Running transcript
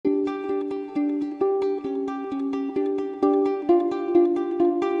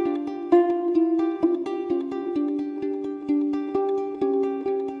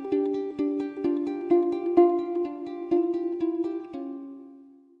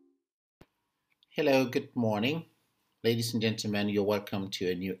Hello, good morning. Ladies and gentlemen, you're welcome to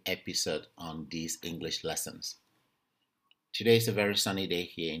a new episode on these English lessons. Today is a very sunny day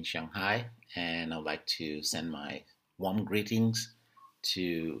here in Shanghai, and I'd like to send my warm greetings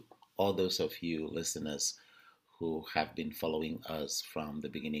to all those of you listeners who have been following us from the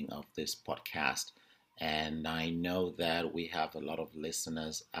beginning of this podcast. And I know that we have a lot of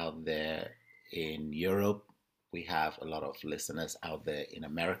listeners out there in Europe, we have a lot of listeners out there in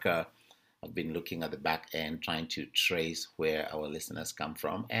America. I've been looking at the back end trying to trace where our listeners come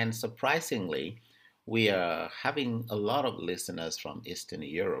from. And surprisingly, we are having a lot of listeners from Eastern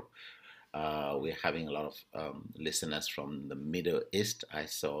Europe. We're having a lot of listeners from the Middle East. I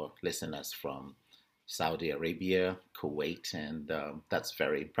saw listeners from Saudi Arabia, Kuwait, and that's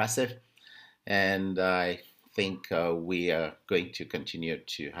very impressive. And I think we are going to continue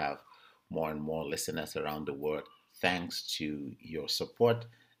to have more and more listeners around the world thanks to your support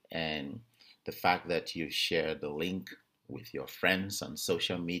and the fact that you share the link with your friends on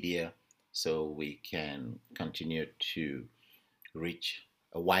social media so we can continue to reach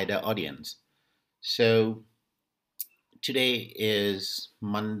a wider audience. So today is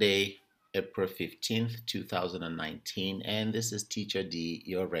Monday, April 15th, 2019, and this is Teacher D,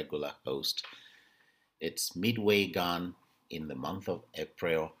 your regular host. It's midway gone in the month of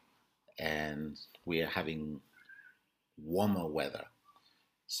April, and we are having warmer weather.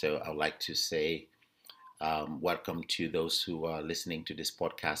 So I'd like to say welcome to those who are listening to this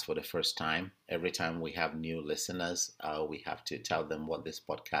podcast for the first time. Every time we have new listeners, we have to tell them what this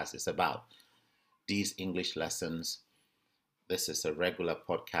podcast is about. These English lessons, this is a regular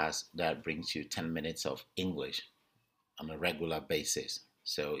podcast that brings you 10 minutes of English on a regular basis.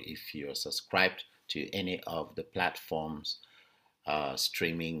 So if you're subscribed to any of the platforms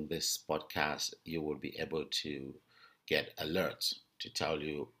streaming this podcast, you will be able to get alerts to tell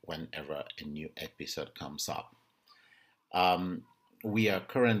you whenever a new episode comes up. Um, we are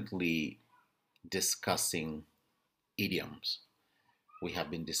currently discussing idioms. We have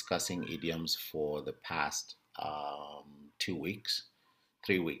been discussing idioms for the past 2 weeks,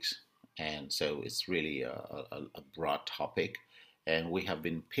 3 weeks, and so it's really a broad topic. And we have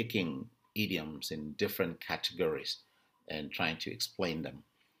been picking idioms in different categories and trying to explain them.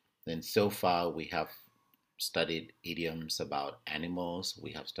 And so far, we have studied idioms about animals,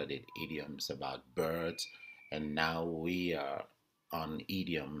 we have studied idioms about birds, and now we are on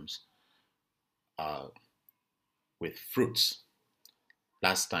idioms uh, with fruits.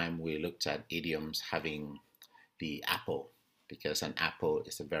 Last time we looked at idioms having the apple because an apple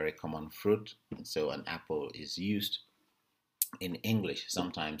is a very common fruit, and so an apple is used in English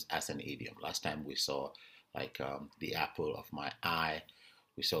sometimes as an idiom. Last time we saw like the apple of my eye,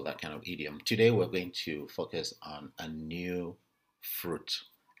 we saw that kind of idiom. Today we're going to focus on a new fruit,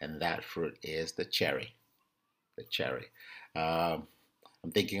 and that fruit is the cherry. The cherry. Um,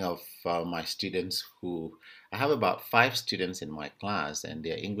 I'm thinking of my students who I have about five students in my class, and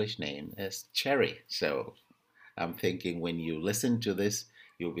their English name is Cherry. So I'm thinking when you listen to this,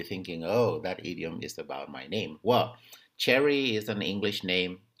 you'll be thinking, oh, that idiom is about my name. Well, cherry is an English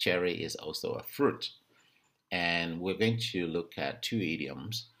name, cherry is also a fruit. And we're going to look at two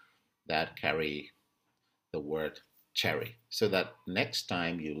idioms that carry the word cherry. So that next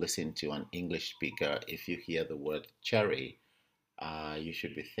time you listen to an English speaker, if you hear the word cherry, you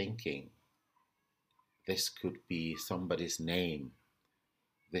should be thinking, this could be somebody's name,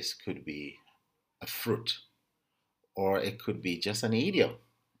 this could be a fruit, or it could be just an idiom.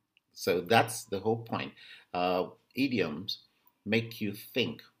 So that's the whole point. Idioms make you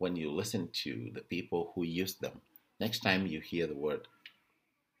think when you listen to the people who use them. Next time you hear the word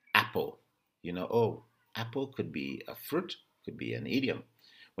apple, you know, oh, apple could be a fruit, could be an idiom.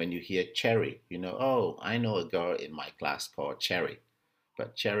 When you hear cherry, you know, oh, I know a girl in my class called Cherry,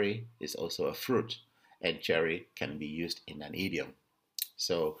 but cherry is also a fruit, and cherry can be used in an idiom.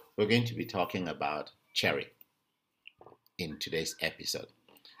 So we're going to be talking about cherry in today's episode.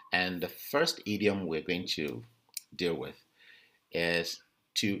 And the first idiom we're going to deal with is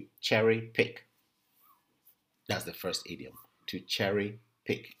to cherry pick. That's the first idiom, to cherry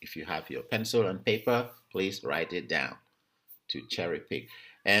pick. If you have your pencil and paper, please write it down, to cherry pick.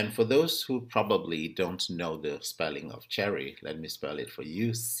 And for those who probably don't know the spelling of cherry, let me spell it for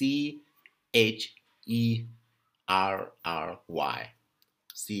you: Cherry. Cherry.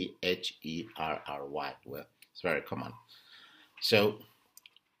 Well, it's very common. So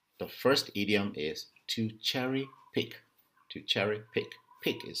the first idiom is to cherry pick. To cherry pick.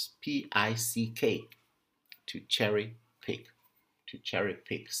 Pick is Pick. To cherry pick. To cherry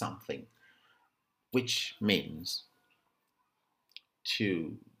pick something, which means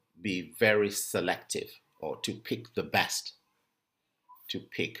to be very selective or to pick the best, to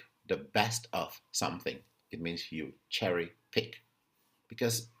pick the best of something. It means you cherry pick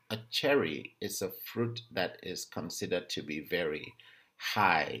because a cherry is a fruit that is considered to be very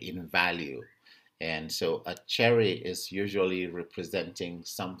high in value. And so a cherry is usually representing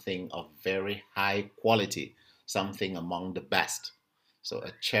something of very high quality, something among the best. So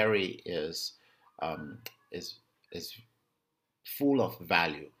a cherry um, is is full of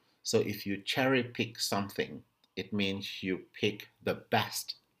value. So if you cherry pick something, it means you pick the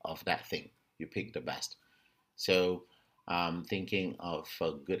best of that thing. You pick the best. So thinking of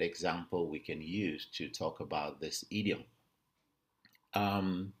a good example we can use to talk about this idiom.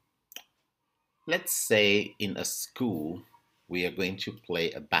 Um, let's say in a school, we are going to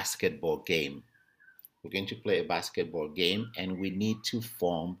play a basketball game. We're going to play a basketball game and we need to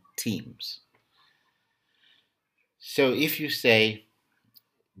form teams. So if you say,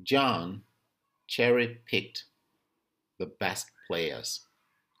 John cherry picked the best players,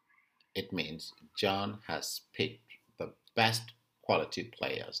 it means John has picked the best quality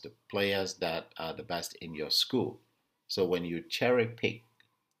players, the players that are the best in your school. So when you cherry pick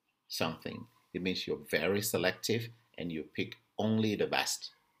something, it means you're very selective and you pick only the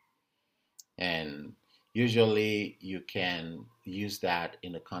best. And usually you can use that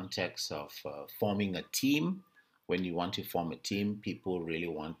in the context of forming a team. When you want to form a team, people really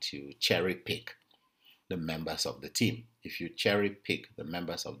want to cherry pick the members of the team. If you cherry pick the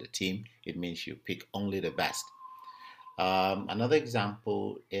members of the team, it means you pick only the best. Another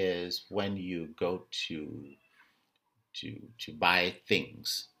example is when you go to buy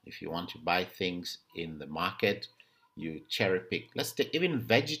things. If you want to buy things in the market, you cherry pick. Let's take even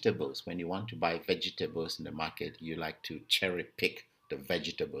vegetables. When you want to buy vegetables in the market, you like to cherry pick the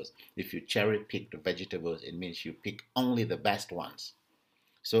vegetables. If you cherry pick the vegetables, it means you pick only the best ones.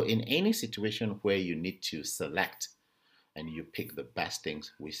 So in any situation where you need to select and you pick the best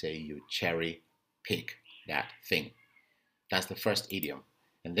things, we say you cherry pick that thing. That's the first idiom.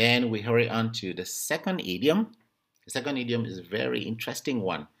 And then we hurry on to the second idiom. The second idiom is a very interesting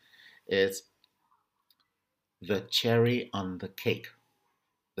one. It's the cherry on the cake.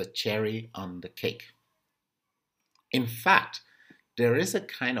 The cherry on the cake. In fact, there is a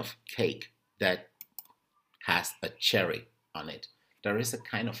kind of cake that has a cherry on it. There is a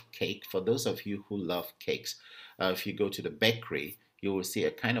kind of cake, for those of you who love cakes, if you go to the bakery, you will see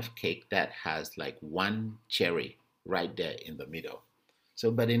a kind of cake that has like one cherry right there in the middle.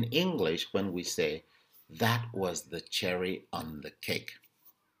 So, but in English, when we say, that was the cherry on the cake,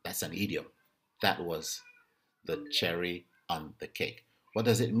 that's an idiom. That was the cherry on the cake. What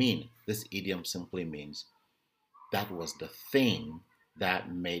does it mean? This idiom simply means that was the thing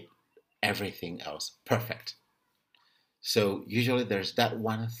that made everything else perfect. So usually there's that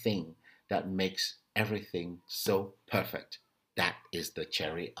one thing that makes everything so perfect. That is the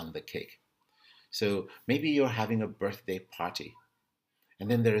cherry on the cake. So maybe you're having a birthday party, and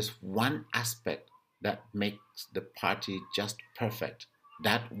then there is one aspect that makes the party just perfect.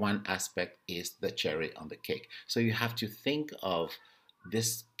 That one aspect is the cherry on the cake. So you have to think of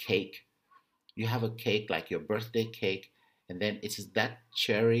this cake. You have a cake like your birthday cake, and then it is that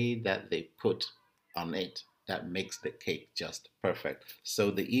cherry that they put on it that makes the cake just perfect. So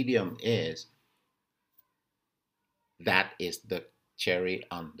the idiom is, that is the cherry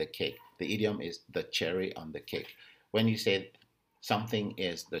on the cake. The idiom is the cherry on the cake. When you say something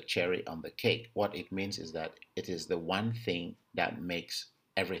is the cherry on the cake, what it means is that it is the one thing that makes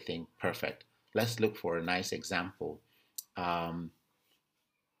everything perfect. Let's look for a nice example. Um,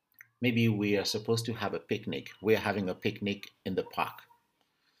 Maybe we are supposed to have a picnic. We're having a picnic in the park.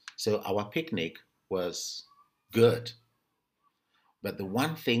 So our picnic was good, but the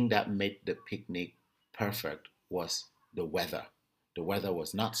one thing that made the picnic perfect was the weather. The weather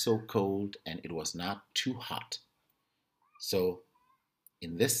was not so cold and it was not too hot. So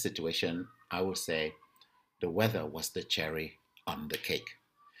in this situation, I would say the weather was the cherry on the cake,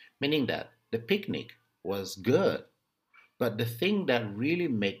 meaning that the picnic was good, but the thing that really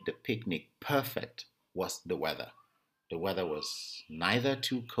made the picnic perfect was the weather. The weather was neither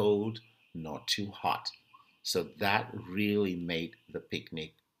too cold nor too hot. So that really made the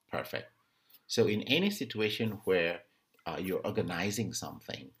picnic perfect. So, in any situation where you're organizing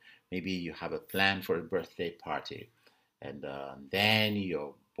something, maybe you have a plan for a birthday party, and then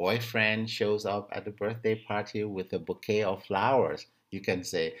your boyfriend shows up at the birthday party with a bouquet of flowers, you can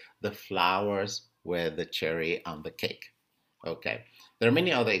say the flowers were the cherry on the cake. Okay, there are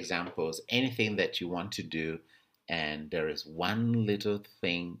many other examples. Anything that you want to do, and there is one little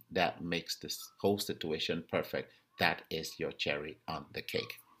thing that makes this whole situation perfect, that is your cherry on the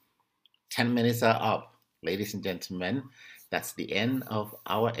cake. 10 minutes are up. Ladies and gentlemen, that's the end of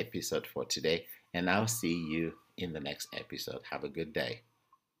our episode for today, and I'll see you in the next episode. Have a good day.